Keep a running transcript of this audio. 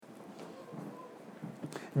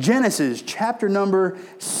Genesis chapter number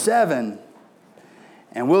 7.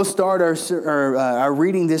 And we'll start our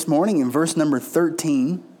reading this morning in verse number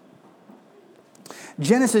 13.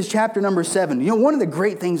 Genesis chapter number 7. You know, one of the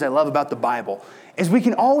great things I love about the Bible is we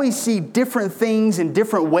can always see different things and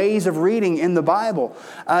different ways of reading in the Bible.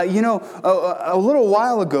 A little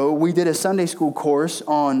while ago, we did a Sunday school course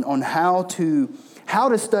on how to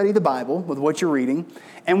study the Bible with what you're reading.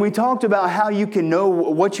 And we talked about how you can know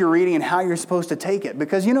what you're reading and how you're supposed to take it.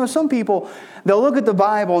 Because, some people, they'll look at the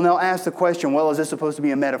Bible and they'll ask the question, well, is this supposed to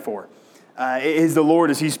be a metaphor?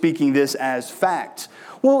 Is He speaking this as facts?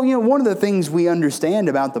 Well, one of the things we understand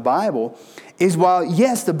about the Bible is while,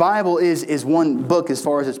 yes, the Bible is one book as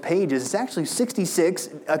far as its pages, it's actually 66,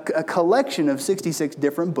 a collection of 66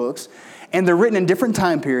 different books. And they're written in different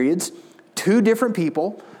time periods, to different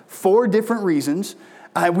people, for different reasons.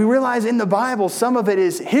 We realize in the Bible, some of it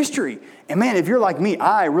is history. And man, if you're like me,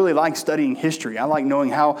 I really like studying history. I like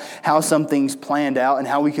knowing how some things planned out and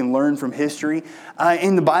how we can learn from history.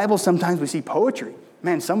 In the Bible, sometimes we see poetry.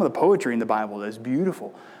 Man, some of the poetry in the Bible is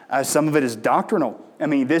beautiful. Some of it is doctrinal. I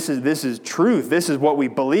mean, this is truth. This is what we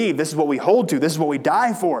believe. This is what we hold to. This is what we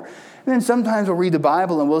die for. And then sometimes we'll read the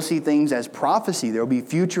Bible and we'll see things as prophecy. There will be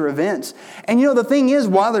future events. And the thing is,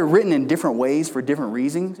 while they're written in different ways for different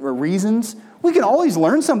reasons, we can always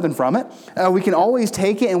learn something from it. We can always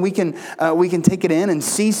take it and we can take it in and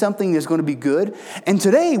see something that's going to be good. And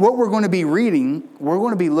today, what we're going to be reading, we're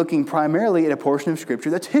going to be looking primarily at a portion of Scripture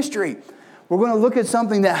that's history. We're going to look at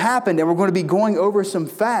something that happened, and we're going to be going over some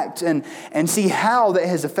facts and see how that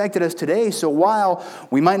has affected us today. So while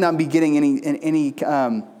we might not be getting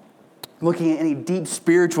looking at any deep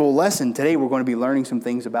spiritual lesson, today we're going to be learning some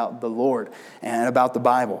things about the Lord and about the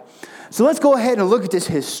Bible. So let's go ahead and look at this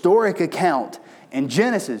historic account in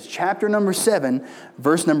Genesis chapter number 7,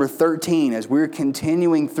 verse number 13, as we're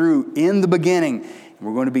continuing through in the beginning.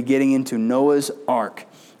 We're going to be getting into Noah's Ark.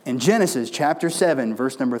 In Genesis chapter 7,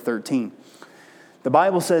 verse number 13. The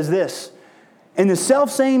Bible says this, "In the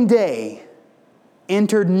selfsame day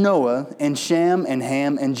entered Noah and Shem and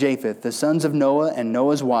Ham and Japheth, the sons of Noah and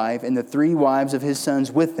Noah's wife, and the 3 wives of his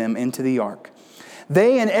sons with them into the ark.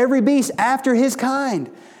 They and every beast after his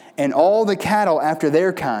kind, and all the cattle after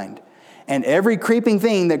their kind, and every creeping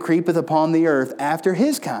thing that creepeth upon the earth after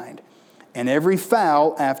his kind, and every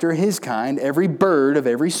fowl after his kind, every bird of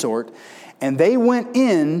every sort. And they went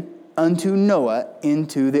in unto Noah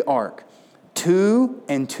into the ark, 2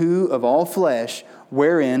 and 2 of all flesh,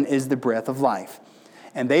 wherein is the breath of life.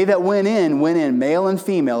 And they that went in, male and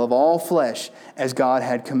female of all flesh, as God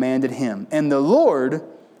had commanded him. And the Lord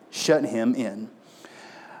shut him in."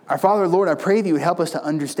 Our Father, Lord, I pray that you would help us to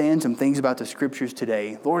understand some things about the Scriptures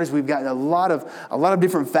today. Lord, as we've got a lot of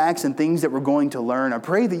different facts and things that we're going to learn, I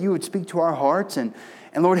pray that you would speak to our hearts. And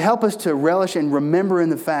Lord, help us to relish and remember in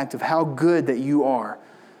the fact of how good that you are.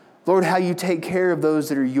 Lord, how you take care of those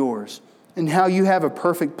that are yours. And how you have a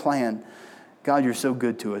perfect plan. God, you're so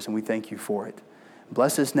good to us, and we thank you for it.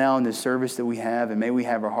 Bless us now in this service that we have, and may we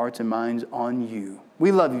have our hearts and minds on you.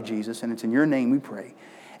 We love you, Jesus, and it's in your name we pray.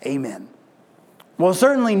 Amen. Well,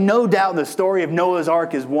 certainly, no doubt, the story of Noah's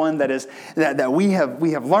Ark is one that we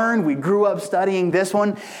have learned. We grew up studying this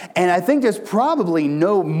one, and I think there's probably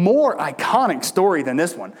no more iconic story than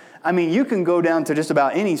this one. I mean, you can go down to just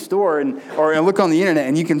about any store or look on the internet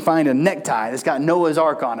and you can find a necktie that's got Noah's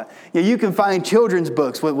Ark on it. You can find children's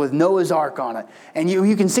books with Noah's Ark on it. And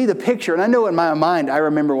you can see the picture. And I know in my mind, I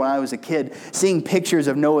remember when I was a kid seeing pictures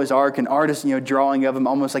of Noah's Ark and artists, drawing of them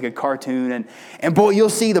almost like a cartoon. And boy, you'll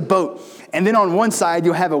see the boat. And then on one side,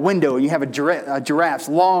 you'll have a window and you have a giraffe's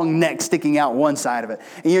long neck sticking out one side of it.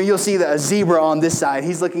 And you'll see a zebra on this side.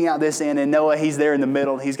 He's looking out this end, and Noah, he's there in the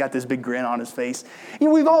middle. And he's got this big grin on his face.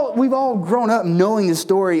 We've all grown up knowing the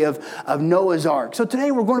story of Noah's Ark. So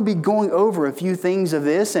today we're going to be going over a few things of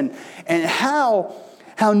this and how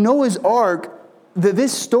Noah's Ark,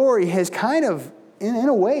 this story has kind of, in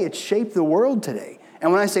a way, it's shaped the world today.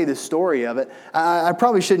 And when I say the story of it, I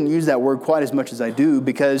probably shouldn't use that word quite as much as I do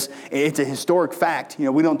because it's a historic fact.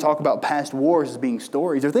 We don't talk about past wars as being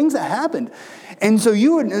stories. They're things that happened. And so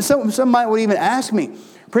some might would even ask me,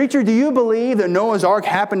 "Preacher, do you believe that Noah's Ark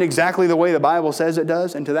happened exactly the way the Bible says it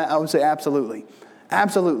does?" And to that I would say absolutely.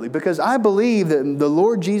 Absolutely. Because I believe that the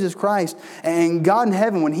Lord Jesus Christ and God in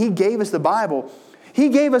heaven, when He gave us the Bible, He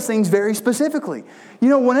gave us things very specifically.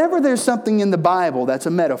 Whenever there's something in the Bible that's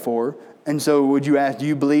a metaphor, and so would you ask, do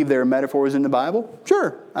you believe there are metaphors in the Bible?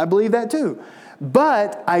 Sure, I believe that too.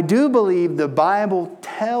 But I do believe the Bible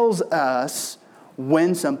tells us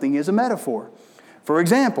when something is a metaphor. For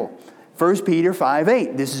example, 1 Peter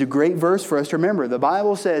 5:8. This is a great verse for us to remember. The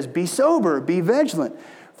Bible says, "Be sober, be vigilant.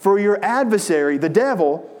 For your adversary, the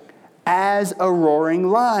devil, as a roaring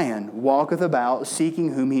lion, walketh about,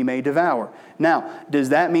 seeking whom he may devour. Now, does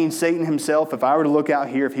that mean Satan himself, if I were to look out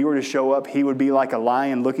here, if he were to show up, he would be like a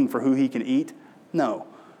lion looking for who he can eat? No,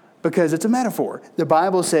 because it's a metaphor. The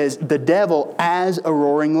Bible says the devil as a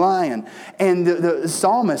roaring lion. And the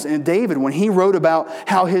psalmist and David, when he wrote about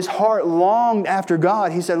how his heart longed after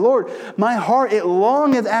God, he said, Lord, my heart, it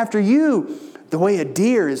longeth after you, the way a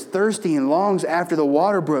deer is thirsty and longs after the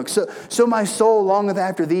water brook. So my soul longeth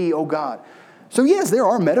after thee, O God. So yes, there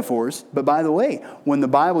are metaphors. But by the way, when the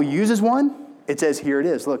Bible uses one, it says, here it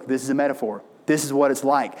is. Look, this is a metaphor. This is what it's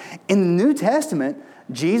like. In the New Testament,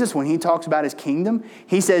 Jesus, when he talks about his kingdom,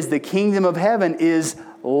 he says the kingdom of heaven is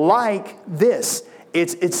like this.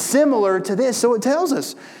 It's similar to this. So it tells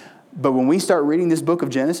us. But when we start reading this book of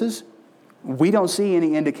Genesis, we don't see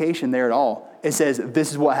any indication there at all. It says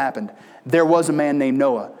this is what happened. There was a man named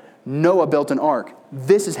Noah. Noah built an ark.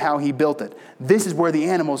 This is how he built it. This is where the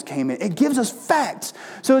animals came in. It gives us facts.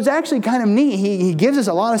 So it's actually kind of neat. He gives us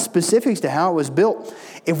a lot of specifics to how it was built.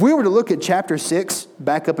 If we were to look at chapter 6,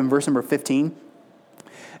 back up in verse number 15,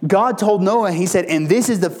 God told Noah, he said, and this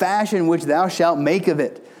is the fashion which thou shalt make of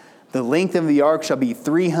it. The length of the ark shall be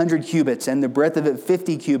 300 cubits, and the breadth of it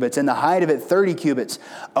 50 cubits, and the height of it 30 cubits.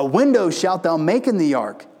 A window shalt thou make in the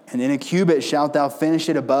ark, and in a cubit shalt thou finish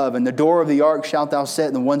it above, and the door of the ark shalt thou set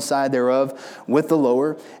in the one side thereof with the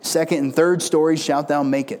lower. Second and third stories shalt thou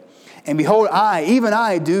make it. And behold, I, even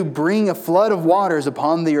I, do bring a flood of waters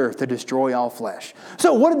upon the earth to destroy all flesh.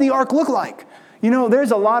 So what did the ark look like? You know,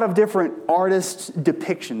 there's a lot of different artists'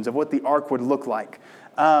 depictions of what the ark would look like.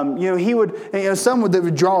 Some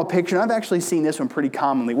would draw a picture, and I've actually seen this one pretty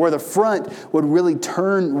commonly, where the front would really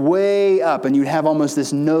turn way up, and you'd have almost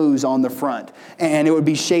this nose on the front, and it would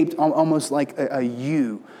be shaped almost like a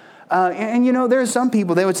U. There's some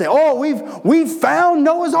people, they would say, oh, we've found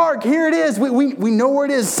Noah's Ark. Here it is. We know where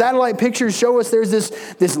it is. Satellite pictures show us there's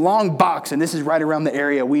this long box, and this is right around the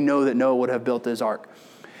area we know that Noah would have built his ark.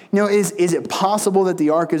 You know, is it possible that the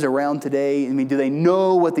ark is around today? I mean, do they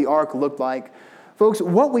know what the ark looked like? Folks,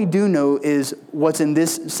 what we do know is what's in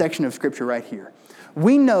this section of Scripture right here.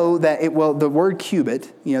 We know that, the word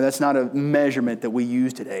cubit, that's not a measurement that we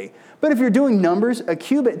use today. But if you're doing numbers, a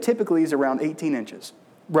cubit typically is around 18 inches,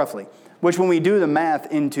 roughly. Which when we do the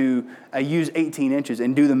math use 18 inches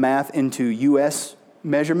and do the math into U.S.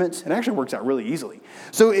 measurements, it actually works out really easily.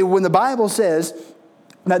 So when the Bible says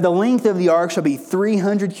that the length of the ark shall be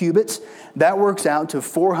 300 cubits, that works out to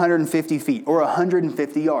 450 feet or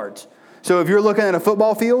 150 yards. So if you're looking at a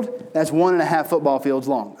football field, that's 1.5 football fields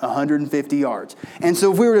long, 150 yards. And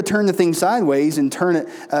so if we were to turn the thing sideways and turn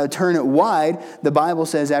it wide, the Bible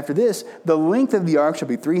says after this, the length of the ark shall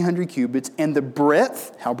be 300 cubits, and the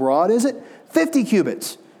breadth, how broad is it? 50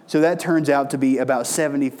 cubits. So that turns out to be about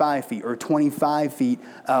 75 feet or 25 feet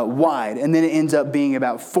wide. And then it ends up being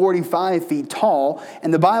about 45 feet tall.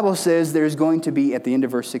 And the Bible says there's going to be, at the end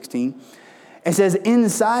of verse 16, it says,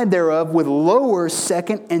 inside thereof with lower,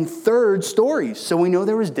 second, and third stories. So we know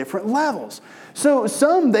there was different levels. So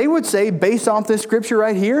some, they would say, based off this scripture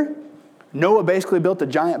right here, Noah basically built a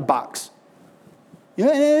giant box. And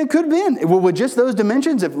it could have been. With just those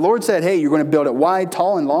dimensions, if the Lord said, hey, you're going to build it wide,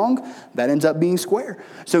 tall, and long, that ends up being square.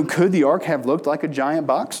 So could the ark have looked like a giant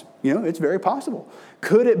box? It's very possible.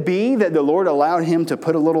 Could it be that the Lord allowed him to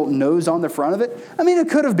put a little nose on the front of it? I mean, it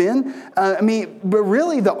could have been. But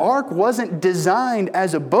really the ark wasn't designed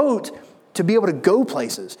as a boat to be able to go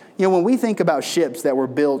places. When we think about ships that were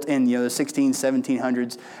built in the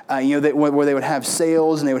 1700s, where they would have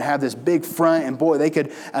sails and they would have this big front, and boy, they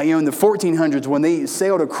could, in the 1400s when they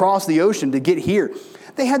sailed across the ocean to get here,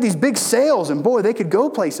 they had these big sails, and boy, they could go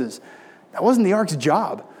places. That wasn't the ark's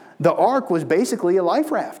job. The ark was basically a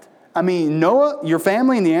life raft. I mean, Noah, your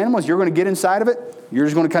family and the animals, you're going to get inside of it. You're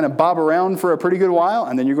just going to kind of bob around for a pretty good while,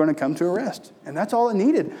 and then you're going to come to a rest. And that's all it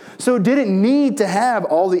needed. So did it need to have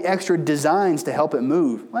all the extra designs to help it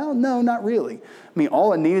move? Well, no, not really. I mean,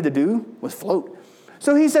 all it needed to do was float.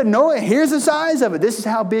 So he said, Noah, here's the size of it. This is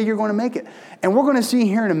how big you're going to make it. And we're going to see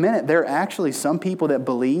here in a minute, there are actually some people that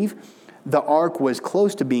believe the ark was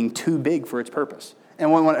close to being too big for its purpose.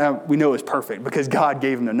 And we know it's perfect because God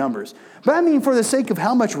gave them the numbers. But I mean, for the sake of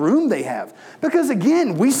how much room they have. Because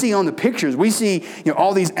again, we see on the pictures, we see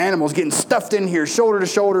all these animals getting stuffed in here, shoulder to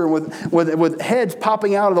shoulder, with heads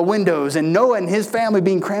popping out of the windows, and Noah and his family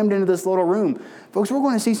being crammed into this little room. Folks, we're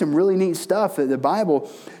going to see some really neat stuff that the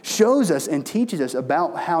Bible shows us and teaches us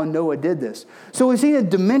about how Noah did this. So we see the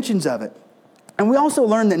dimensions of it. And we also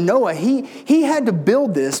learn that Noah, he had to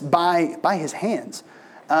build this by his hands.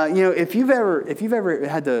 If you've ever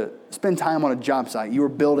had to spend time on a job site, you were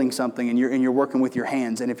building something and you're working with your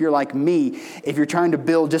hands. And if you're like me, if you're trying to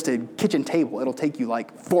build just a kitchen table, it'll take you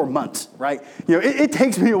like 4 months, right? It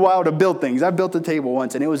takes me a while to build things. I built a table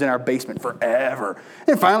once and it was in our basement forever.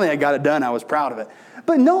 And finally I got it done. I was proud of it.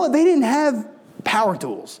 But Noah, they didn't have power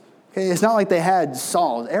tools. Okay, it's not like they had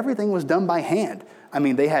saws. Everything was done by hand. I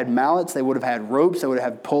mean, they had mallets, they would have had ropes, they would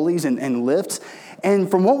have had pulleys and lifts. And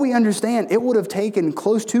from what we understand, it would have taken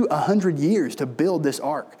close to 100 years to build this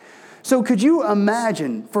ark. So could you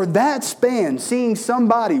imagine for that span, seeing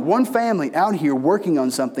somebody, one family out here working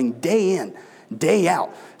on something day in, day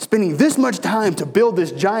out, spending this much time to build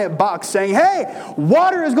this giant box saying, hey,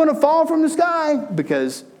 water is going to fall from the sky.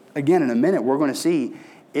 Because, again, in a minute, we're going to see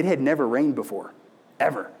it had never rained before,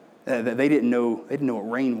 ever. They didn't know what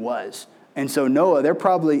rain was. And so Noah, they're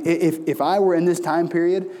probably, if I were in this time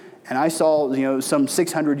period and I saw, some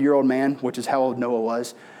 600-year-old man, which is how old Noah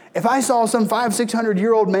was, if I saw some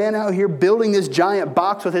 500-600-year-old man out here building this giant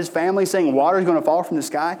box with his family saying water's going to fall from the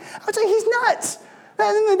sky, I would say he's nuts.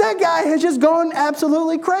 That guy has just gone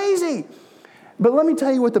absolutely crazy. But let me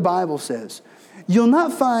tell you what the Bible says. You'll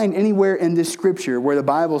not find anywhere in this scripture where the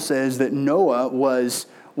Bible says that Noah was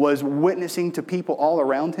witnessing to people all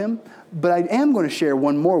around him, but I am going to share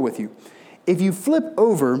one more with you. If you flip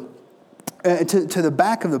over to the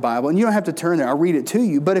back of the Bible, and you don't have to turn there, I'll read it to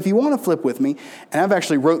you, but if you want to flip with me, and I've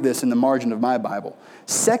actually wrote this in the margin of my Bible,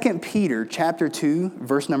 2 Peter chapter 2,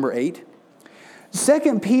 verse number 8.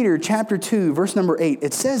 2 Peter chapter 2, verse number 8,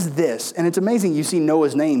 it says this, and it's amazing you see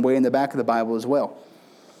Noah's name way in the back of the Bible as well.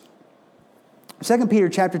 2 Peter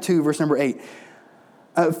chapter 2, verse number 8.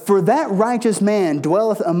 For that righteous man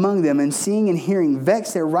dwelleth among them, and seeing and hearing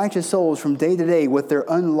vex their righteous souls from day to day with their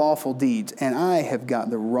unlawful deeds. And I have got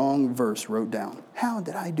the wrong verse wrote down. How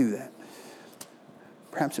did I do that?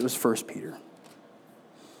 Perhaps it was 1 Peter.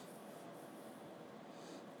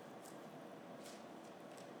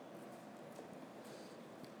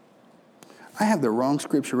 I have the wrong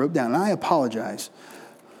scripture wrote down, and I apologize.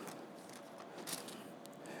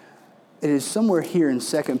 It is somewhere here in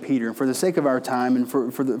 2 Peter. And for the sake of our time and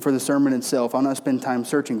for the sermon itself, I'll not spend time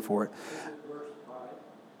searching for it.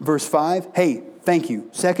 Verse 5? Hey, thank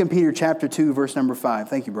you. 2 Peter chapter 2, verse number 5.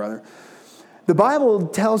 Thank you, brother. The Bible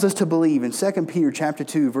tells us to believe in 2 Peter chapter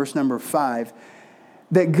 2, verse number 5,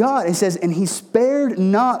 that God, it says, and he spared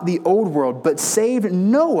not the old world, but saved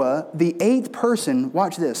Noah, the eighth person,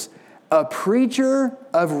 watch this, a preacher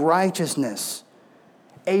of righteousness.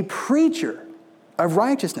 A preacher of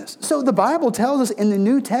righteousness. So the Bible tells us in the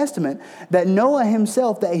New Testament that Noah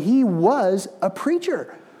himself, that he was a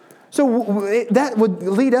preacher. So that would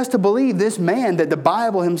lead us to believe this man that the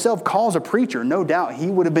Bible himself calls a preacher. No doubt he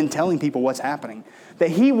would have been telling people what's happening.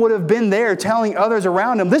 That he would have been there telling others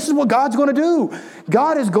around him, this is what God's going to do.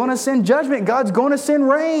 God is going to send judgment. God's going to send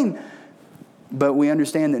rain. But we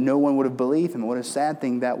understand that no one would have believed him. What a sad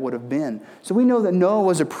thing that would have been. So we know that Noah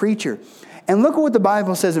was a preacher. And look at what the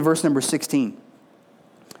Bible says in verse number 16.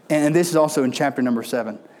 And this is also in chapter number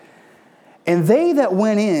 7. And they that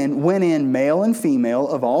went in male and female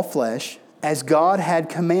of all flesh, as God had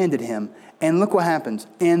commanded him. And look what happens.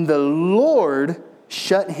 And the Lord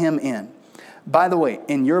shut him in. By the way,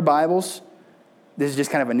 in your Bibles, this is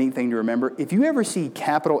just kind of a neat thing to remember. If you ever see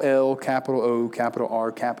capital L, capital O, capital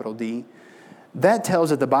R, capital D, that tells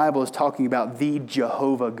that the Bible is talking about the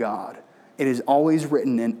Jehovah God. It is always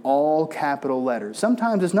written in all capital letters.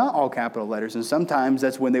 Sometimes it's not all capital letters, and sometimes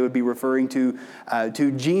that's when they would be referring to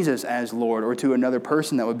Jesus as Lord or to another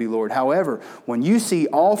person that would be Lord. However, when you see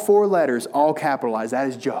all 4 letters all capitalized, that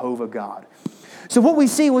is Jehovah God. So what we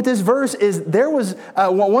see with this verse is there was,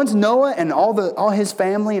 once Noah and all his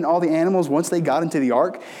family and all the animals, once they got into the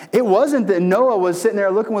ark, it wasn't that Noah was sitting there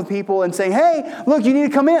looking with people and saying, hey, look, you need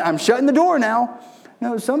to come in. I'm shutting the door now.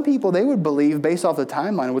 No, some people, they would believe, based off the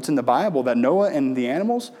timeline of what's in the Bible, that Noah and the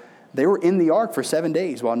animals, they were in the ark for 7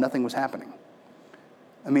 days while nothing was happening.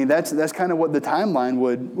 I mean, that's kind of what the timeline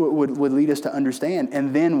would lead us to understand.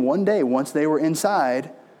 And then one day, once they were inside,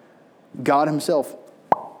 God himself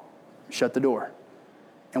shut the door.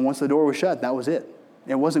 And once the door was shut, that was it.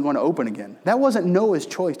 It wasn't going to open again. That wasn't Noah's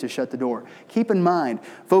choice to shut the door. Keep in mind,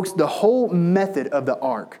 folks, the whole method of the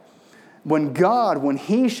ark, when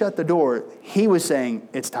he shut the door, he was saying,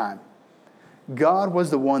 it's time. God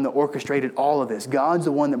was the one that orchestrated all of this. God's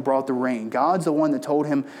the one that brought the rain. God's the one that told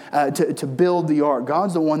him to build the ark.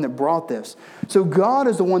 God's the one that brought this. So God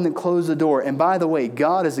is the one that closed the door. And by the way,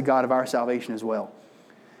 God is the God of our salvation as well.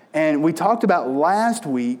 And we talked about last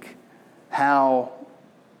week how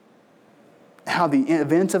how the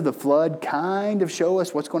events of the flood kind of show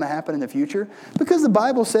us what's going to happen in the future? Because the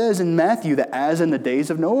Bible says in Matthew that as in the days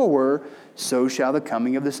of Noah were, so shall the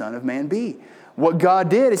coming of the Son of Man be. What God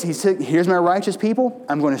did is he said, here's my righteous people,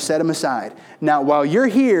 I'm going to set them aside. Now, while you're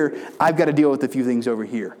here, I've got to deal with a few things over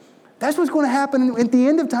here. That's what's going to happen at the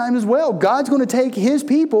end of time as well. God's going to take his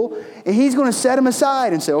people and he's going to set them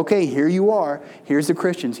aside and say, okay, here you are. Here's the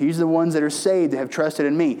Christians. Here's the ones that are saved, that have trusted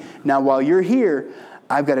in me. Now, while you're here,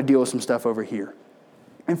 I've got to deal with some stuff over here.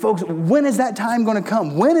 And folks, when is that time going to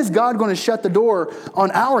come? When is God going to shut the door on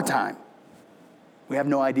our time? We have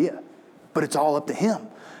no idea, but it's all up to him.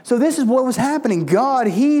 So this is what was happening. God,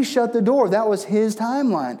 he shut the door. That was his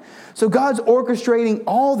timeline. So God's orchestrating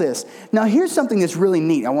all this. Now here's something that's really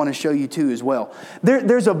neat I want to show you too as well.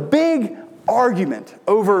 There's a big argument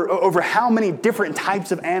over how many different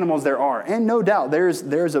types of animals there are. And no doubt, there's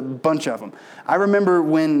a bunch of them. I remember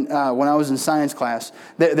when I was in science class,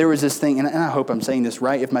 there was this thing, and I hope I'm saying this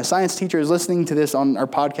right. If my science teacher is listening to this on our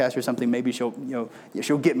podcast or something, maybe she'll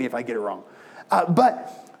get me if I get it wrong.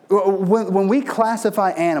 But when we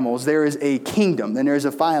classify animals, there is a kingdom, then there's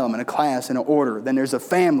a phylum and a class and an order, then there's a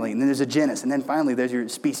family, and then there's a genus, and then finally there's your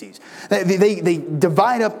species. They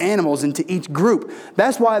divide up animals into each group.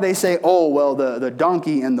 That's why they say, oh, well, the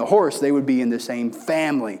donkey and the horse, they would be in the same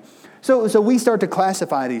family. So we start to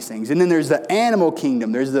classify these things. And then there's the animal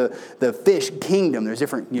kingdom, there's the fish kingdom, there's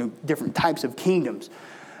different types of kingdoms.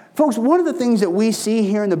 Folks, one of the things that we see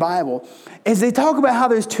here in the Bible is they talk about how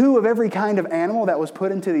there's 2 of every kind of animal that was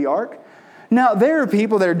put into the ark. Now, there are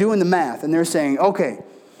people that are doing the math, and they're saying, okay,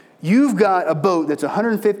 you've got a boat that's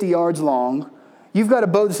 150 yards long. You've got a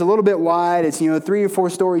boat that's a little bit wide. It's 3 or 4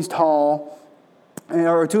 stories tall,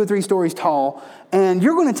 or 2 or 3 stories tall. And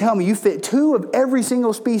you're going to tell me you fit 2 of every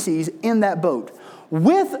single species in that boat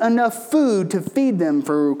with enough food to feed them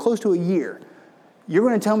for close to a year. You're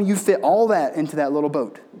going to tell me you fit all that into that little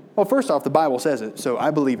boat. Well, first off, the Bible says it, so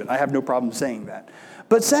I believe it. I have no problem saying that.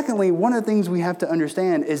 But secondly, one of the things we have to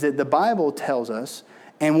understand is that the Bible tells us,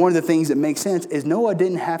 and one of the things that makes sense is Noah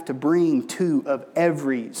didn't have to bring 2 of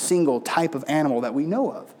every single type of animal that we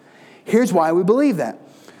know of. Here's why we believe that.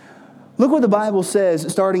 Look what the Bible says,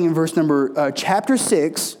 starting in chapter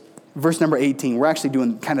 6, verse number 18. We're actually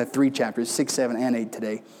doing kind of 3 chapters, 6, 7, and 8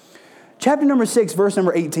 today. Chapter number 6, verse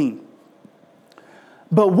number 18.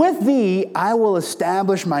 But with thee I will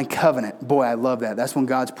establish my covenant. Boy, I love that. That's when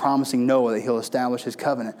God's promising Noah that he'll establish his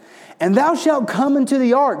covenant. And thou shalt come into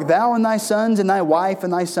the ark, thou and thy sons and thy wife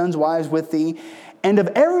and thy sons' wives with thee. And of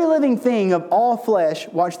every living thing of all flesh,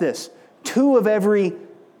 watch this, 2 of every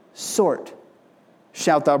sort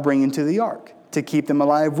shalt thou bring into the ark, to keep them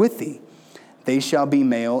alive with thee. They shall be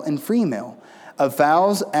male and female. Of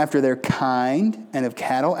fowls after their kind, and of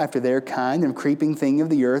cattle after their kind, and of creeping thing of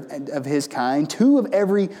the earth of his kind, 2 of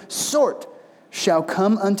every sort shall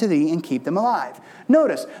come unto thee and keep them alive.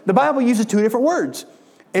 Notice, the Bible uses 2 different words.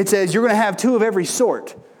 It says you're going to have 2 of every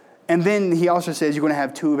sort. And then he also says you're going to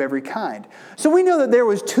have 2 of every kind. So we know that there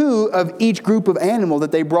was 2 of each group of animal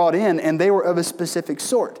that they brought in, and they were of a specific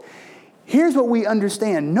sort. Here's what we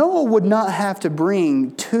understand. Noah would not have to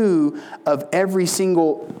bring 2 of every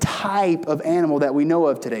single type of animal that we know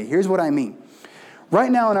of today. Here's what I mean. Right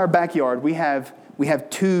now in our backyard, we have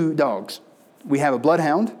 2 dogs. We have a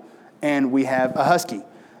bloodhound and we have a husky.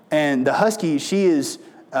 And the husky, she's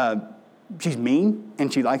mean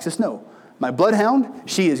and she likes the snow. My bloodhound,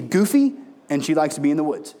 she is goofy and she likes to be in the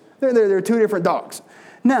woods. They're 2 different dogs.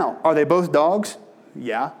 Now, are they both dogs?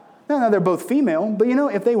 Yeah. No, they're both female, but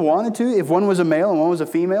if they wanted to, if one was a male and one was a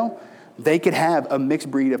female, they could have a mixed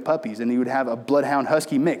breed of puppies, and you would have a bloodhound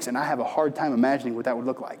husky mix, and I have a hard time imagining what that would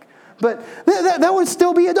look like. But that would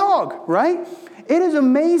still be a dog, right? It is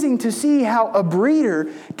amazing to see how a breeder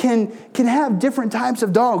can have different types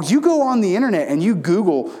of dogs. You go on the internet and you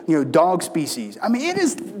Google, dog species. I mean, it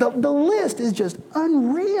is the list is just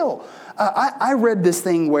unreal. I read this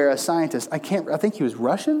thing where a scientist, I think he was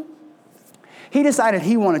Russian. He decided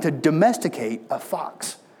he wanted to domesticate a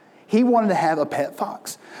fox. He wanted to have a pet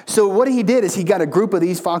fox. So what he did is he got a group of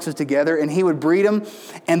these foxes together and he would breed them.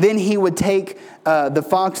 And then he would take the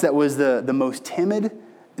fox that was the most timid,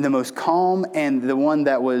 the most calm, and the one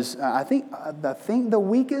that was, I think the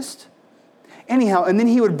weakest. Anyhow, and then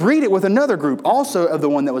he would breed it with another group, also of the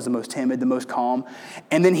one that was the most timid, the most calm.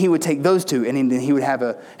 And then he would take those 2, and then he would have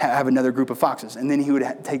another group of foxes. And then he would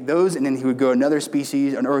take those, and then he would go another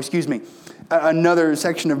species, another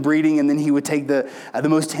section of breeding, and then he would take the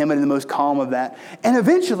most timid and the most calm of that. And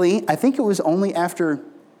eventually, I think it was only after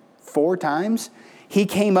 4 times, he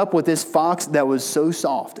came up with this fox that was so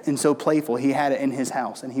soft and so playful. He had it in his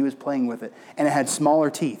house, and he was playing with it. And it had smaller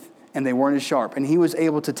teeth. and they weren't as sharp. And he was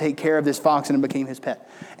able to take care of this fox, and it became his pet.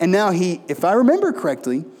 And now he, if I remember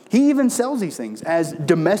correctly, he even sells these things as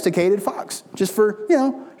domesticated fox, just for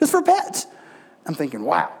pets. I'm thinking,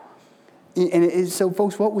 wow. So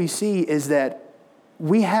folks, what we see is that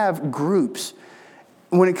we have groups.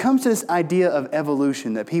 When it comes to this idea of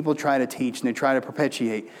evolution that people try to teach and they try to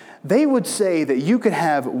perpetuate, they would say that you could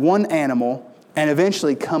have one animal and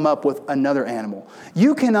eventually come up with another animal.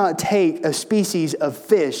 You cannot take a species of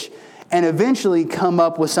fish and eventually come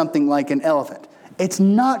up with something like an elephant. It's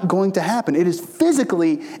not going to happen. It is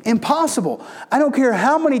physically impossible. I don't care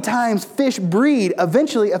how many times fish breed,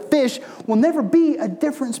 eventually a fish will never be a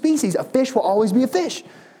different species. A fish will always be a fish.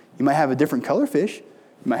 You might have a different color fish.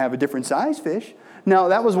 You might have a different size fish. Now,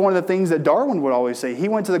 that was one of the things that Darwin would always say. He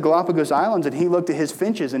went to the Galapagos Islands and he looked at his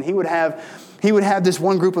finches, and he would have this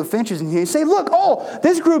one group of finches, and he'd say, look,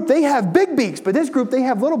 this group, they have big beaks, but this group, they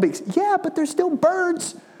have little beaks. Yeah, but they're still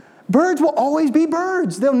birds. Birds will always be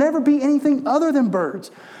birds. They'll never be anything other than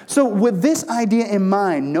birds. So with this idea in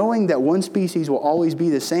mind, knowing that one species will always be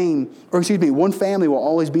the same, one family will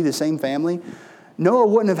always be the same family, Noah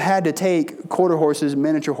wouldn't have had to take quarter horses,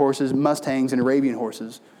 miniature horses, Mustangs, and Arabian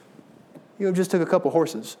horses. He would have just took a couple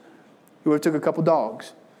horses. He would have took a couple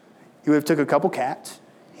dogs. He would have took a couple cats.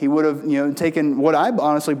 He would have, taken what I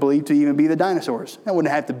honestly believe to even be the dinosaurs. That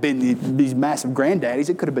wouldn't have to have been these massive granddaddies.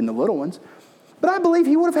 It could have been the little ones. But I believe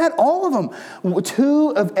he would have had all of them.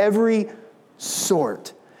 2 of every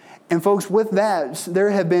sort. And folks, with that, there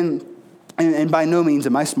have been, and by no means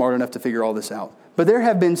am I smart enough to figure all this out, but there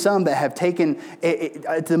have been some that have taken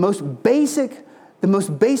the most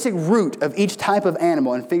basic root of each type of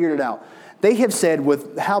animal and figured it out. They have said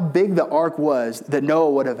with how big the ark was that Noah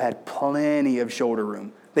would have had plenty of shoulder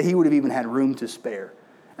room, that he would have even had room to spare.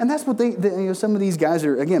 And that's what some of these guys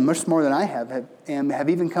are, again, much smarter than I have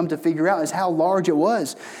even come to figure out is how large it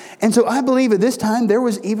was. And so I believe at this time there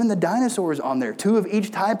was even the dinosaurs on there, 2 of each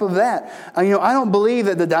type of that. I don't believe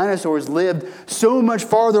that the dinosaurs lived so much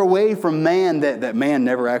farther away from man that man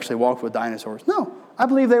never actually walked with dinosaurs. No, I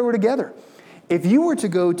believe they were together. If you were to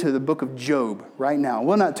go to the book of Job right now,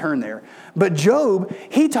 we'll not turn there, but Job,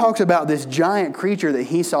 he talks about this giant creature that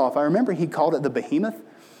he saw. If I remember, he called it the behemoth.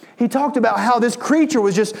 He talked about how this creature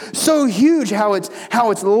was just so huge, how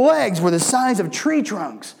its legs were the size of tree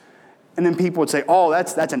trunks. And then people would say, oh,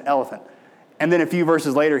 that's an elephant. And then a few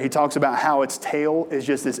verses later, he talks about how its tail is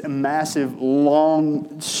just this massive,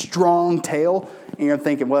 long, strong tail. And you're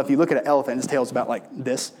thinking, well, if you look at an elephant, its tail's about like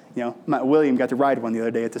this. William got to ride one the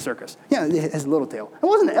other day at the circus. Yeah, it has a little tail. It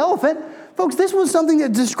wasn't an elephant. Folks, this was something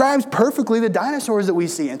that describes perfectly the dinosaurs that we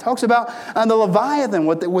see. And talks about the Leviathan,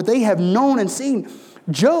 what they have known and seen.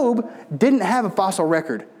 Job didn't have a fossil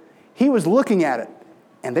record. He was looking at it,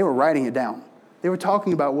 and they were writing it down. They were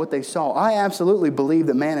talking about what they saw. I absolutely believe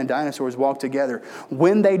that man and dinosaurs walked together.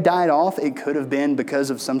 When they died off, it could have been because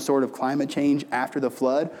of some sort of climate change after the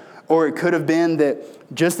flood, or it could have been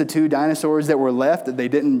that just the 2 dinosaurs that were left, that they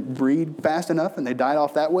didn't breed fast enough and they died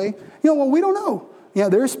off that way. We don't know.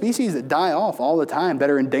 There are species that die off all the time that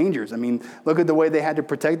are endangered. I mean, look at the way they had to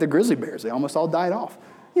protect the grizzly bears. They almost all died off.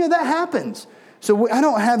 That happens. So I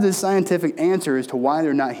don't have this scientific answer as to why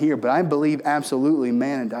they're not here, but I believe absolutely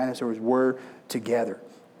man and dinosaurs were together.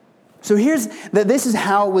 So this is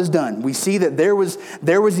how it was done. We see that there was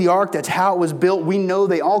the ark. That's how it was built. We know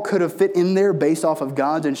they all could have fit in there based off of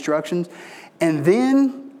God's instructions. And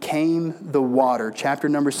then came the water. Chapter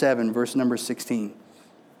number 7, verse number 16.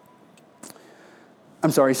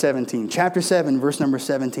 I'm sorry, 17. Chapter 7, verse number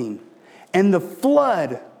 17. And the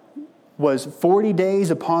flood was 40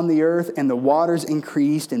 days upon the earth, and the waters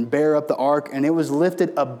increased and bare up the ark, and it was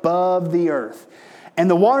lifted above the earth. And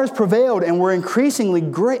the waters prevailed and were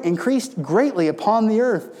increased greatly upon the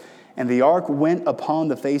earth. And the ark went upon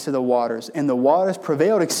the face of the waters, and the waters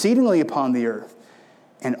prevailed exceedingly upon the earth.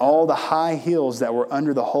 And all the high hills that were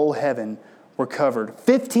under the whole heaven were covered.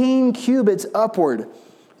 15 cubits upward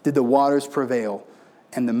did the waters prevail,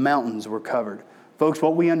 and the mountains were covered. Folks,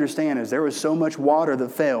 what we understand is there was so much water that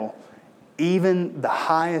fell, even the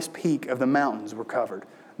highest peak of the mountains were covered.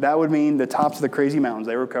 That would mean the tops of the crazy mountains,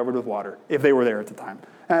 they were covered with water, if they were there at the time.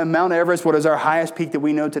 Mount Everest, what is our highest peak that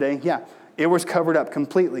we know today? Yeah, it was covered up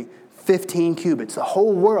completely. 15 cubits, the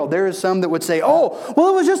whole world. There is some that would say, oh, well,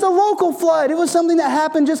 it was just a local flood. It was something that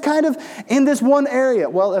happened just kind of in this one area.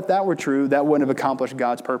 Well, if that were true, that wouldn't have accomplished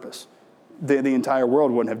God's purpose. The entire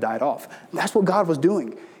world wouldn't have died off. That's what God was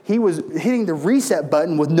doing. He was hitting the reset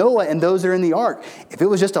button with Noah and those that are in the ark. If it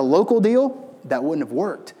was just a local deal, that wouldn't have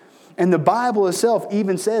worked. And the Bible itself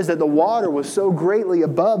even says that the water was so greatly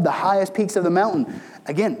above the highest peaks of the mountain.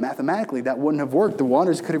 Again, mathematically, that wouldn't have worked. The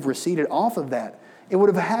waters could have receded off of that. It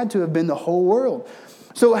would have had to have been the whole world.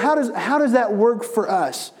 So how does that work for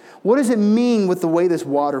us? What does it mean with the way this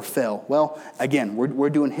water fell? Well, again, we're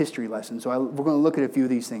doing history lessons, so we're going to look at a few of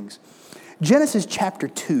these things. Genesis chapter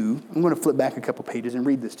 2, I'm going to flip back a couple pages and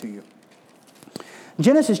read this to you.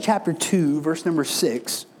 Genesis chapter 2, verse number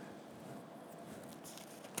 6.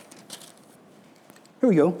 Here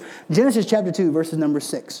we go. Genesis chapter 2, verses number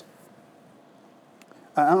 6.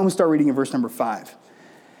 I'm going to start reading in verse number 5.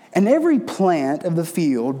 And every plant of the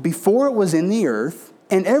field before it was in the earth,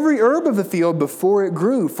 and every herb of the field before it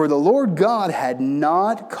grew, for the Lord God had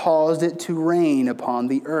not caused it to rain upon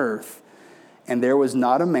the earth. And there was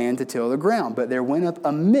not a man to till the ground, but there went up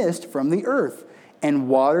a mist from the earth and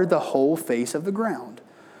watered the whole face of the ground.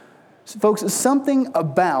 So, folks, something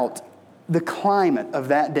about the climate of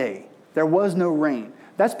that day. There was no rain.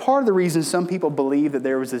 That's part of the reason some people believe that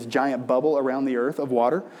there was this giant bubble around the earth of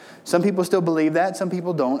water. Some people still believe that. Some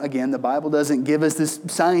people don't. Again, the Bible doesn't give us this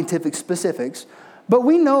scientific specifics. But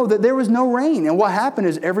we know that there was no rain. And what happened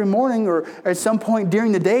is every morning or at some point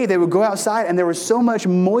during the day, they would go outside and there was so much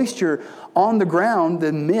moisture on the ground,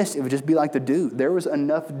 the mist, it would just be like the dew. There was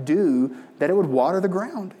enough dew that it would water the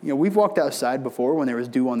ground. You know, we've walked outside before when there was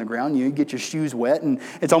dew on the ground. You get your shoes wet and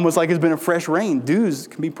it's almost like it's been a fresh rain. Dews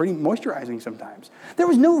can be pretty moisturizing sometimes. There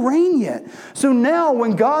was no rain yet. So now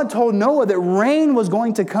when God told Noah that rain was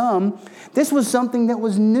going to come, this was something that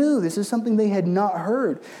was new. This is something they had not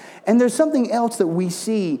heard. And there's something else that we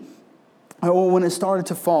see when it started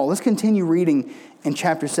to fall. Let's continue reading in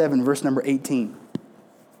chapter 7, verse number 18.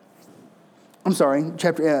 I'm sorry,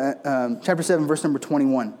 chapter 7, verse number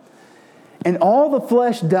 21. And all the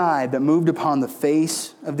flesh died that moved upon the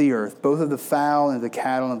face of the earth, both of the fowl and of the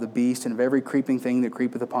cattle and of the beast and of every creeping thing that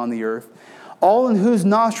creepeth upon the earth, all in whose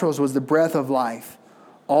nostrils was the breath of life.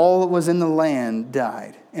 All that was in the land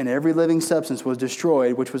died, and every living substance was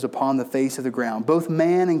destroyed, which was upon the face of the ground, both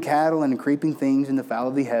man and cattle and creeping things and the fowl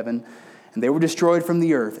of the heaven, and they were destroyed from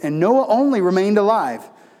the earth. And Noah only remained alive,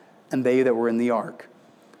 and they that were in the ark.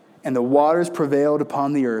 And the waters prevailed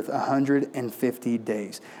upon the earth 150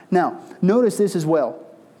 days. Now, notice this as well.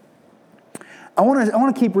 I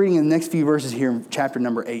want to keep reading in the next few verses here in chapter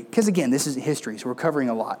number 8, because again, this is history, so we're covering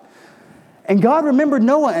a lot. And God remembered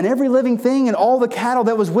Noah and every living thing and all the cattle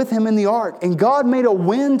that was with him in the ark. And God made a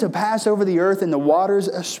wind to pass over the earth, and the waters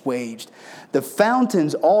assuaged. The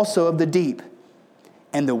fountains also of the deep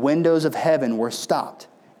and the windows of heaven were stopped,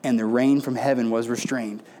 and the rain from heaven was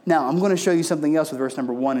restrained. Now, I'm going to show you something else with verse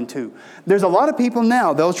number 1 and 2. There's a lot of people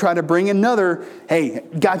now, they'll try to bring another, hey,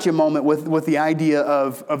 gotcha moment with the idea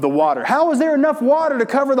of the water. How was there enough water to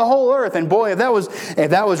cover the whole earth? And boy, if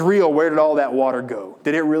that was real, where did all that water go?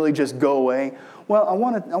 Did it really just go away? Well, I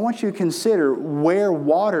want you to consider where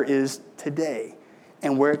water is today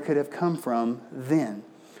and where it could have come from then.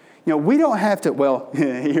 You know, we don't have to, well,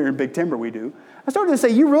 here in Big Timber we do. I started to say,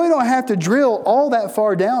 you really don't have to drill all that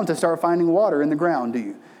far down to start finding water in the ground, do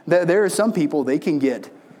you? There are some people, they can get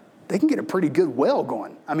a pretty good well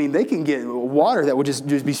going. I mean, they can get water that would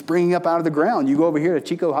just be springing up out of the ground. You go over here to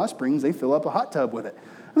Chico Hot Springs, they fill up a hot tub with it.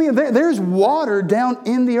 I mean, there's water down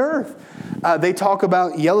in the earth. They talk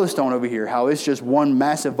about Yellowstone over here, how it's just one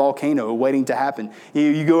massive volcano waiting to happen.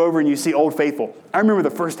 You go over and you see Old Faithful. I remember the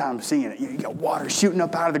first time seeing it. You got water shooting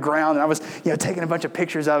up out of the ground, and I was taking a bunch of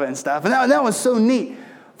pictures of it and stuff. And that was so neat.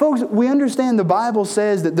 Folks, we understand the Bible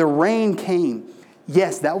says that the rain came.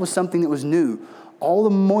 Yes, that was something that was new. All the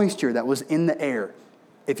moisture that was in the air.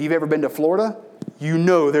 If you've ever been to Florida, you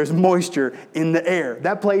know there's moisture in the air.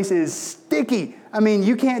 That place is sticky. I mean,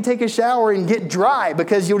 you can't take a shower and get dry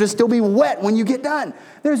because you'll just still be wet when you get done.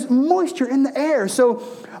 There's moisture in the air. So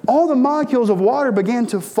all the molecules of water began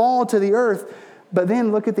to fall to the earth. But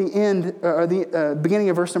then look at the end, or the beginning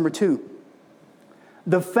of verse number 2.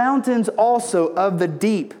 The fountains also of the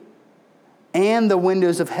deep and the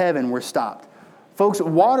windows of heaven were stopped. Folks,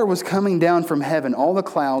 water was coming down from heaven. All the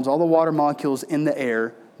clouds, all the water molecules in the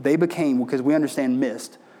air, they became, because we understand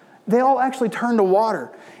mist, they all actually turned to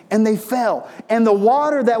water, and they fell. And the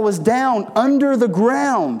water that was down under the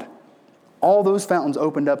ground, all those fountains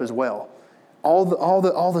opened up as well. All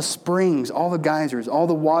the springs, all the geysers, all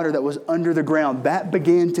the water that was under the ground, that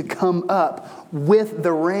began to come up with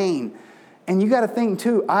the rain. And you got to think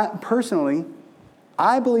too, I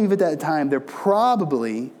believe at that time there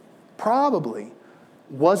probably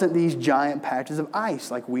wasn't these giant patches of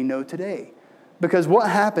ice like we know today. Because what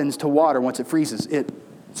happens to water once it freezes? It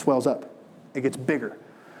swells up. It gets bigger.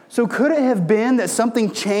 So could it have been that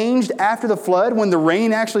something changed after the flood when the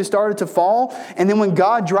rain actually started to fall? And then when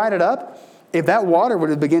God dried it up, if that water would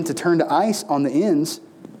have begun to turn to ice on the ends,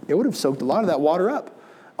 it would have soaked a lot of that water up.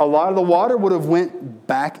 A lot of the water would have went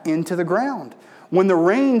back into the ground. When the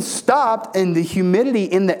rain stopped and the humidity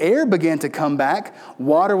in the air began to come back,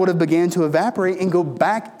 water would have began to evaporate and go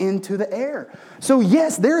back into the air. So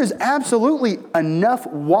yes, there is absolutely enough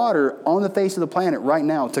water on the face of the planet right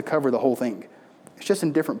now to cover the whole thing. It's just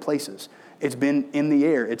in different places. It's been in the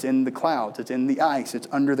air, it's in the clouds, it's in the ice, it's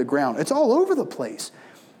under the ground. It's all over the place.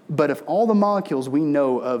 But if all the molecules we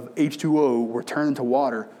know of H2O were turned into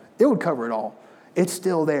water, it would cover it all. It's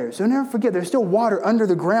still there. So never forget, there's still water under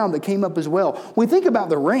the ground that came up as well. We think about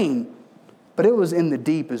the rain, but it was in the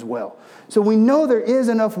deep as well. So we know there is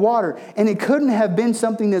enough water, and it couldn't have been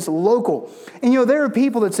something that's local. And there are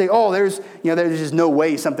people that say, "Oh, there's just no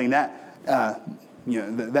way something that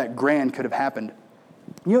that grand could have happened."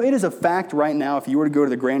 It is a fact right now. If you were to go to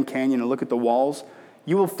the Grand Canyon and look at the walls,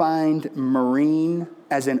 you will find marine,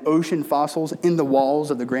 as in ocean fossils, in the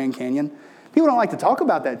walls of the Grand Canyon. People don't like to talk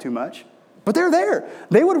about that too much. But they're there.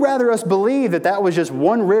 They would rather us believe that that was just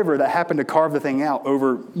one river that happened to carve the thing out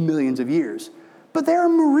over millions of years. But there are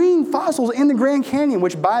marine fossils in the Grand Canyon,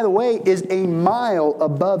 which, by the way, is a mile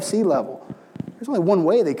above sea level. There's only one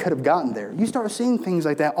way they could have gotten there. You start seeing things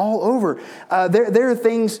like that all over. There are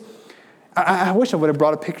things, I wish I would have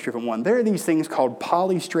brought a picture of one. There are these things called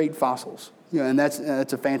polystrate fossils. And that's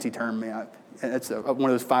a fancy term. It's one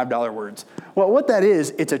of those $5 words. Well, what that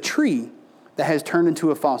is, it's a tree that has turned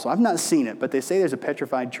into a fossil. I've not seen it, but they say there's a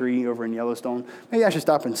petrified tree over in Yellowstone. Maybe I should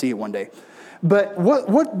stop and see it one day. But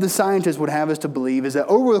what the scientists would have us to believe is that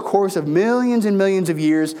over the course of millions and millions of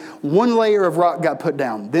years, one layer of rock got put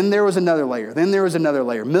down. Then there was another layer. Then there was another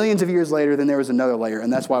layer. Millions of years later, then there was another layer.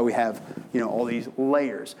 And that's why we have, all these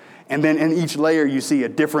layers. And then in each layer, you see a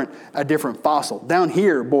different fossil. Down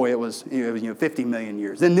here, boy, it was 50 million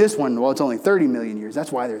years. Then this one, well, it's only 30 million years.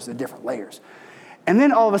 That's why there's the different layers. And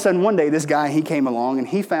then all of a sudden, one day, this guy, he came along and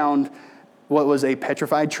he found what was a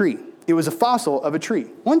petrified tree. It was a fossil of a tree.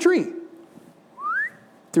 One tree.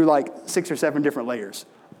 Through like 6 or 7 different layers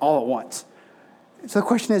all at once. So the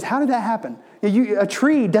question is, how did that happen? A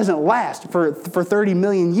tree doesn't last for 30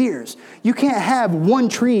 million years. You can't have one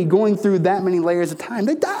tree going through that many layers at a time.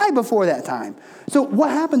 They die before that time. So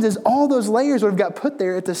what happens is all those layers would have got put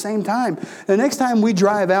there at the same time. The next time we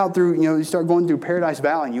drive out through, you start going through Paradise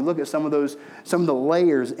Valley, and you look at some of the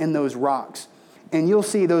layers in those rocks, and you'll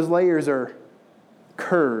see those layers are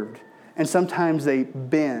curved, and sometimes they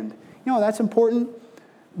bend. That's important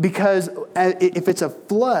because if it's a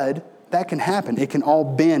flood, that can happen. It can all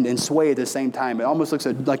bend and sway at the same time. It almost looks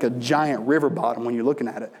like a giant river bottom when you're looking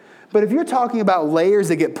at it. But if you're talking about layers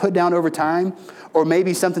that get put down over time, or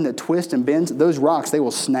maybe something that twists and bends, those rocks, they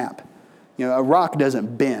will snap. A rock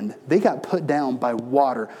doesn't bend. They got put down by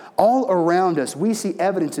water. All around us, we see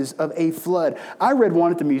evidences of a flood. I read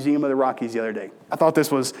one at the Museum of the Rockies the other day. I thought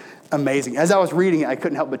this was amazing. As I was reading it, I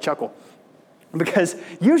couldn't help but chuckle. Because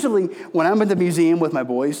usually when I'm at the museum with my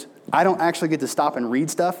boys, I don't actually get to stop and read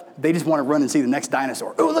stuff. They just want to run and see the next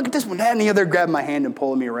dinosaur. Oh, look at this one, Dad. And they're grabbing my hand and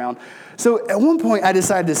pulling me around. So at one point, I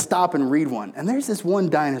decided to stop and read one. And there's this one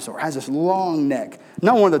dinosaur. It has this long neck.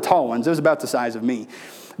 Not one of the tall ones. It was about the size of me.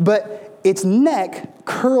 But its neck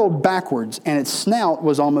curled backwards, and its snout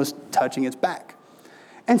was almost touching its back.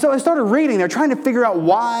 And so I started reading. They're trying to figure out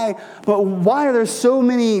why are there so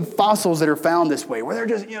many fossils that are found this way, where they're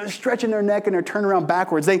just stretching their neck and they're turning around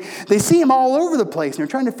backwards. They see them all over the place, and they're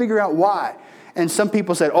trying to figure out why. And some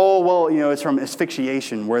people said, oh, well, it's from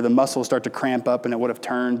asphyxiation, where the muscles start to cramp up and it would have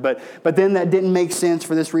turned. But then that didn't make sense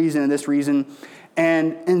for this reason and this reason.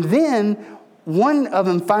 And then one of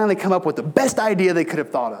them finally come up with the best idea they could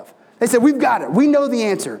have thought of. They said, we've got it. We know the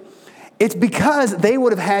answer. It's because they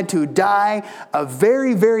would have had to die a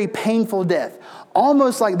very, very painful death,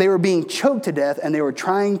 almost like they were being choked to death and they were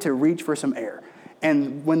trying to reach for some air.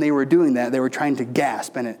 And when they were doing that, they were trying to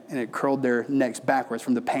gasp, and it curled their necks backwards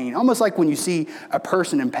from the pain. Almost like when you see a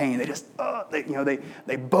person in pain, they just,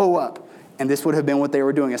 they bow up. And this would have been what they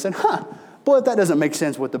were doing. I said, boy, that doesn't make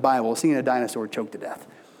sense with the Bible, seeing a dinosaur choked to death.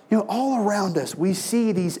 All around us, we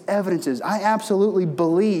see these evidences. I absolutely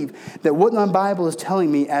believe that what my Bible is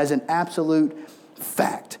telling me as an absolute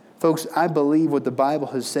fact. Folks, I believe what the Bible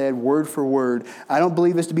has said word for word. I don't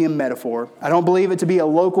believe this to be a metaphor. I don't believe it to be a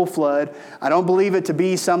local flood. I don't believe it to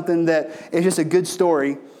be something that is just a good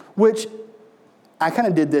story, which I kind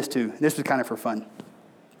of did this too. This was kind of for fun.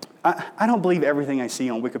 I don't believe everything I see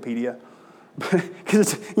on Wikipedia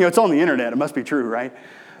because it's on the internet. It must be true, right?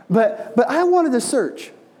 But I wanted to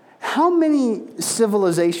search. How many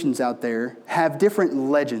civilizations out there have different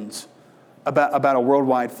legends about a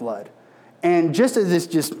worldwide flood? And just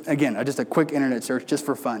a quick internet search just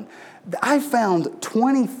for fun, I found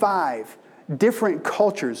 25 different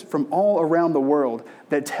cultures from all around the world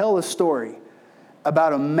that tell a story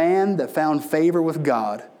about a man that found favor with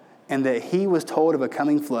God and that he was told of a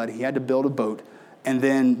coming flood. He had to build a boat, and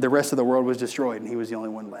then the rest of the world was destroyed, and he was the only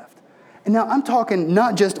one left. And now I'm talking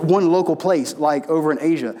not just one local place like over in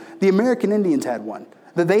Asia. The American Indians had one.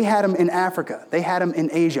 That they had them in Africa. They had them in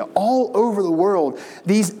Asia. All over the world,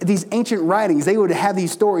 these ancient writings, they would have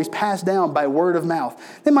these stories passed down by word of mouth.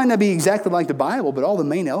 They might not be exactly like the Bible, but all the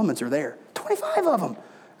main elements are there. 25 of them.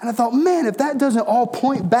 And I thought, man, if that doesn't all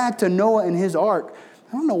point back to Noah and his ark,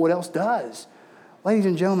 I don't know what else does. Ladies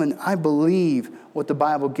and gentlemen, I believe what the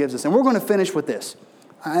Bible gives us. And we're going to finish with this.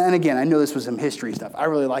 And again, I know this was some history stuff. I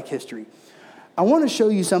really like history. I want to show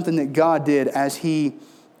you something that God did as he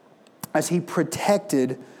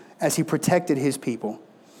protected his people.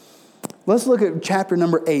 Let's look at chapter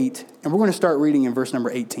number 8, and we're going to start reading in verse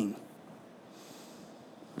number 18.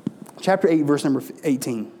 Chapter 8, verse number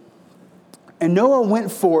 18. And Noah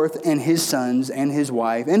went forth, and his sons, and his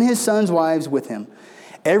wife, and his sons' wives with him.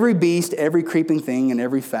 Every beast, every creeping thing, and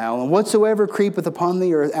every fowl, and whatsoever creepeth upon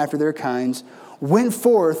the earth after their kinds, went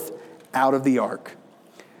forth out of the ark.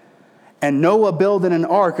 And Noah builded an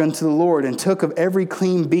ark unto the Lord, and took of every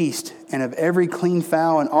clean beast, and of every clean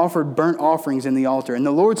fowl, and offered burnt offerings in the altar. And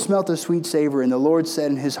the Lord smelt a sweet savor, and the Lord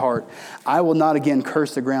said in his heart, I will not again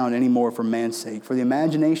curse the ground any more for man's sake, for the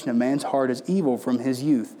imagination of man's heart is evil from his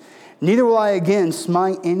youth. Neither will I again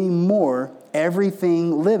smite any more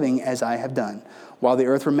everything living as I have done. While the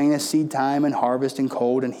earth remaineth, seed time and harvest and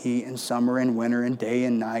cold and heat and summer and winter and day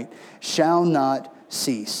and night shall not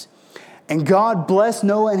cease. And God blessed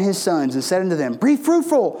Noah and his sons and said unto them, Be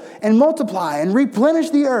fruitful and multiply and replenish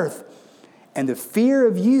the earth. And the fear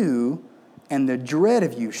of you and the dread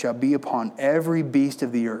of you shall be upon every beast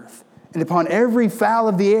of the earth, and upon every fowl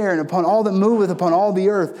of the air, and upon all that moveth upon all the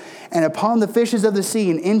earth, and upon the fishes of the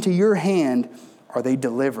sea, and into your hand are they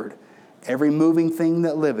delivered. Every moving thing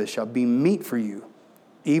that liveth shall be meat for you.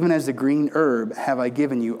 Even as the green herb have I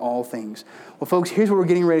given you all things. Well, folks, here's what we're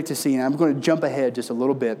getting ready to see. And I'm going to jump ahead just a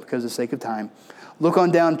little bit because of the sake of time. Look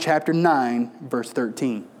on down chapter 9, verse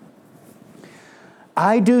 13.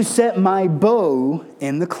 I do set my bow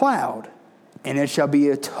in the cloud, and it shall be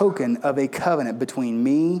a token of a covenant between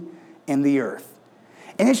me and the earth.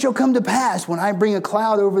 And it shall come to pass when I bring a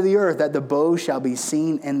cloud over the earth that the bow shall be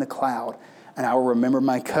seen in the cloud. And I will remember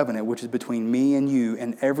my covenant, which is between me and you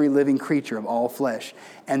and every living creature of all flesh.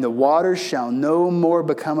 And the waters shall no more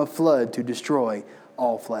become a flood to destroy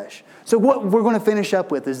all flesh. So what we're going to finish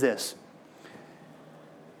up with is this.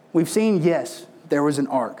 We've seen, yes, there was an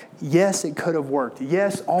ark. Yes, it could have worked.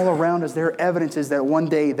 Yes, all around us there are evidences that one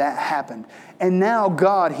day that happened. And now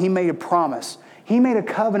God, He made a promise. He made a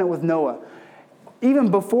covenant with Noah.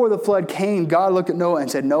 Even before the flood came, God looked at Noah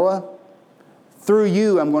and said, Noah, through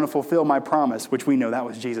you, I'm going to fulfill my promise, which we know that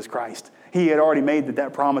was Jesus Christ. He had already made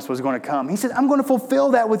that promise was going to come. He said, I'm going to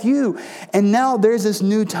fulfill that with you. And now there's this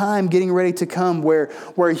new time getting ready to come where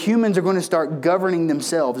humans are going to start governing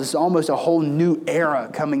themselves. This is almost a whole new era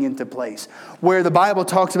coming into place, where the Bible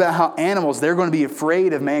talks about how animals, they're going to be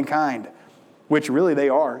afraid of mankind, which really they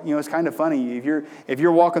are. You know, it's kind of funny. If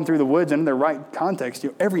you're walking through the woods and in the right context,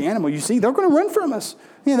 every animal you see, they're going to run from us.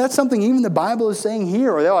 You know, that's something even the Bible is saying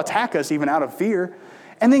here, or they'll attack us even out of fear.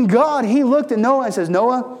 And then God, He looked at Noah and says,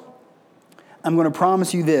 Noah, I'm going to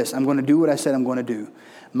promise you this. I'm going to do what I said I'm going to do.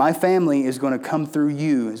 My family is going to come through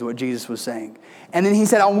you, is what Jesus was saying. And then He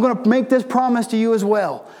said, I'm going to make this promise to you as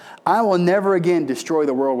well. I will never again destroy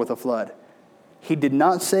the world with a flood. He did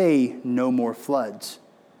not say no more floods.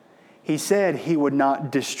 He said He would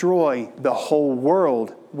not destroy the whole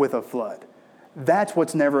world with a flood. That's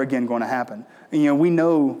what's never again going to happen. You know, we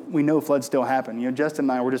know floods still happen. You know, Justin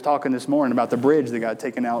and I were just talking this morning about the bridge that got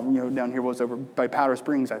taken out, you know, down here was over by Powder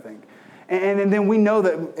Springs, I think. And then we know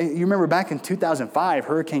that, you remember back in 2005,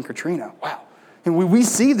 Hurricane Katrina. Wow. And we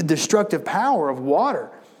see the destructive power of water.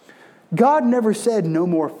 God never said no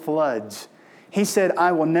more floods. He said,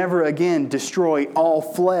 I will never again destroy all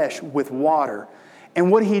flesh with water. And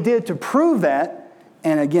what He did to prove that,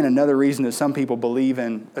 and again, another reason that some people believe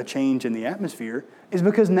in a change in the atmosphere, is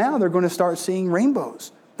because now they're going to start seeing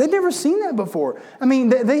rainbows. They'd never seen that before. I mean,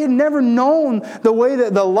 they had never known the way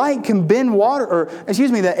that the light can bend water,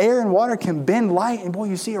 the air and water can bend light. And boy,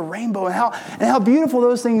 you see a rainbow and how beautiful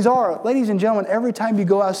those things are. Ladies and gentlemen, every time you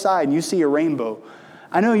go outside and you see a rainbow,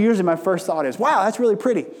 I know usually my first thought is, wow, that's really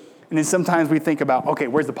pretty. And then sometimes we think about, okay,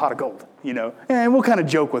 where's the pot of gold? You know, and we'll kind of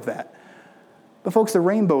joke with that. But folks, the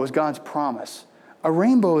rainbow is God's promise. A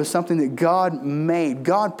rainbow is something that God made.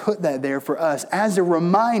 God put that there for us as a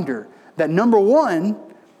reminder that, number one,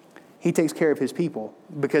 He takes care of His people,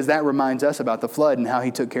 because that reminds us about the flood and how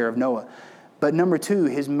He took care of Noah. But number two,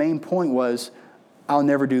 His main point was, I'll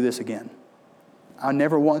never do this again. I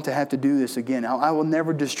never want to have to do this again. I will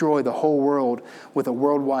never destroy the whole world with a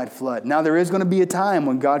worldwide flood. Now, there is going to be a time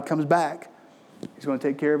when God comes back. He's going to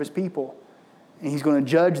take care of his people. And he's going to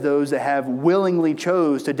judge those that have willingly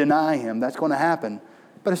chose to deny him. That's going to happen.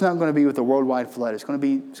 But it's not going to be with a worldwide flood. It's going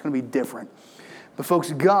to be different. But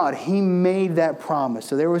folks, God, he made that promise.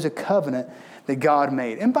 So there was a covenant that God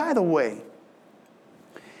made. And by the way,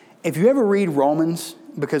 if you ever read Romans,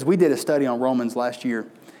 because we did a study on Romans last year,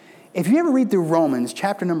 if you ever read through Romans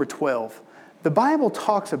chapter number 12, the Bible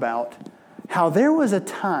talks about how there was a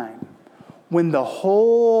time when the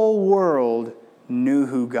whole world knew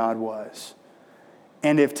who God was.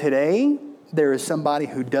 And if today there is somebody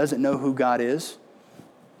who doesn't know who God is,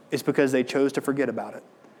 it's because they chose to forget about it.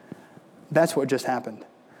 That's what just happened.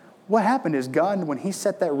 What happened is God, when he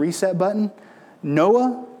set that reset button,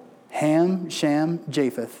 Noah, Ham, Shem,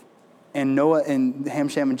 Japheth, and Noah and Ham,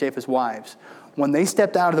 Shem, and Japheth's wives, when they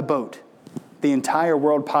stepped out of the boat, the entire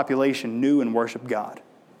world population knew and worshiped God.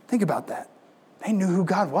 Think about that. They knew who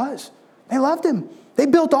God was. They loved him. They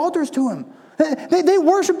built altars to him. They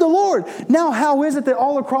worshiped the Lord. Now, how is it that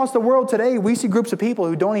all across the world today, we see groups of people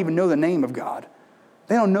who don't even know the name of God?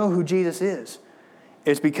 They don't know who Jesus is.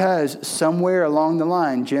 It's because somewhere along the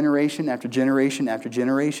line, generation after generation after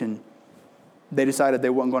generation, they decided they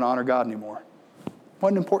weren't going to honor God anymore. It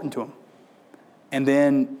wasn't important to them. And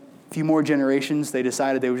then a few more generations, they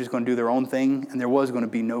decided they were just going to do their own thing, and there was going to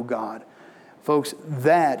be no God. Folks,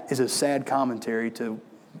 that is a sad commentary to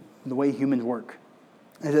the way humans work.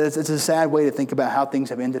 It's a sad way to think about how things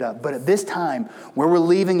have ended up. But at this time, where we're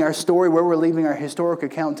leaving our story, where we're leaving our historic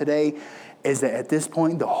account today, is that at this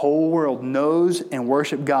point, the whole world knows and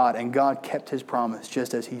worship God, and God kept his promise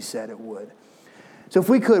just as he said it would. So if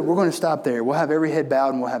we could, we're going to stop there. We'll have every head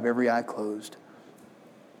bowed and we'll have every eye closed.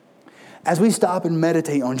 As we stop and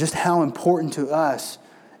meditate on just how important to us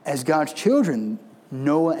as God's children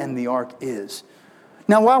Noah and the ark is.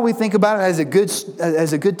 Now, while we think about it as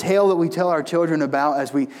a good tale that we tell our children about,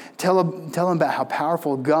 as we tell them about how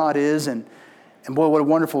powerful God is, and boy, what a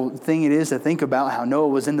wonderful thing it is to think about how Noah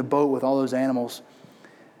was in the boat with all those animals.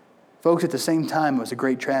 Folks, at the same time, it was a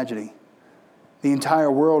great tragedy. The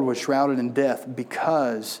entire world was shrouded in death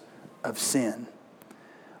because of sin.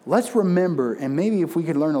 Let's remember, and maybe if we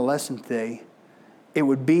could learn a lesson today, it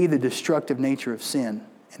would be the destructive nature of sin.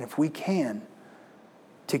 And if we can,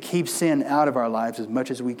 to keep sin out of our lives as much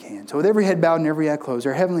as we can. So with every head bowed and every eye closed,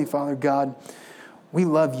 our Heavenly Father, God, we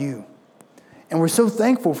love you. And we're so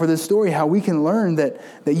thankful for this story, how we can learn that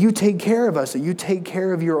you take care of us, that you take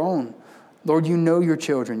care of your own. Lord, you know your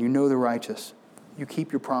children. You know the righteous. You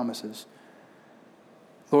keep your promises.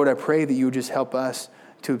 Lord, I pray that you would just help us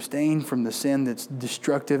to abstain from the sin that's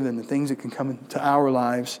destructive and the things that can come into our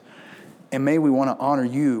lives. And may we want to honor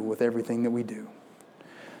you with everything that we do.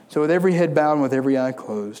 So with every head bowed and with every eye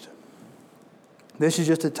closed, this is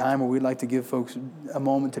just a time where we'd like to give folks a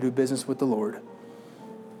moment to do business with the Lord.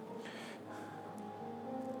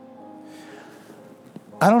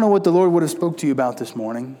 I don't know what the Lord would have spoke to you about this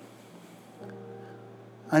morning.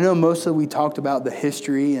 I know mostly we talked about the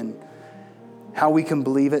history and how we can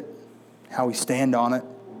believe it, how we stand on it.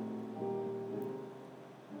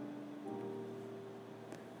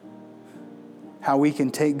 How we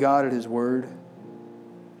can take God at his word.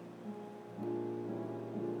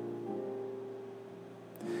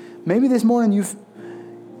 Maybe this morning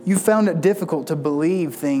you've found it difficult to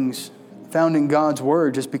believe things found in God's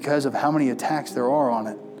word just because of how many attacks there are on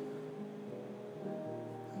it.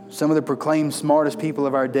 Some of the proclaimed smartest people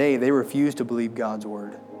of our day, they refuse to believe God's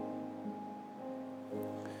word.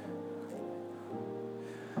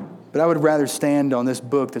 But I would rather stand on this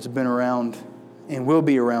book that's been around and will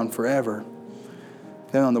be around forever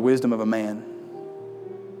than on the wisdom of a man.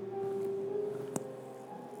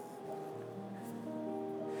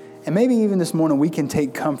 And maybe even this morning we can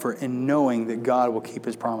take comfort in knowing that God will keep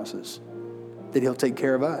his promises, that he'll take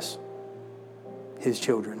care of us, his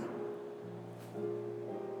children.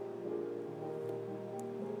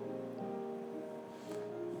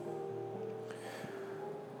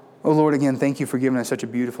 Oh Lord, again, thank you for giving us such a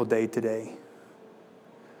beautiful day today.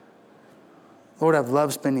 Lord, I've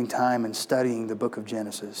loved spending time and studying the book of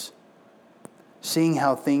Genesis, seeing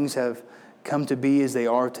how things have come to be as they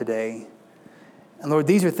are today. And Lord,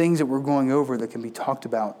 these are things that we're going over that can be talked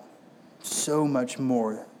about so much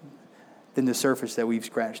more than the surface that we've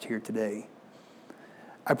scratched here today.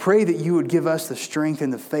 I pray that you would give us the strength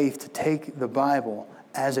and the faith to take the Bible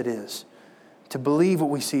as it is, to believe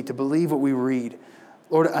what we see, to believe what we read.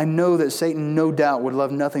 Lord, I know that Satan no doubt would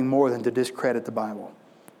love nothing more than to discredit the Bible.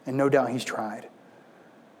 And no doubt he's tried.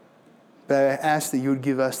 But I ask that you would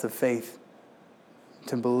give us the faith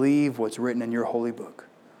to believe what's written in your holy book.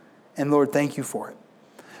 And Lord, thank you for it.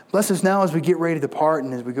 Bless us now as we get ready to depart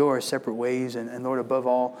and as we go our separate ways. And Lord, above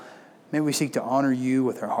all, may we seek to honor you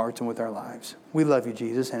with our hearts and with our lives. We love you,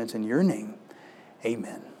 Jesus, and it's in your name.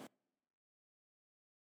 Amen.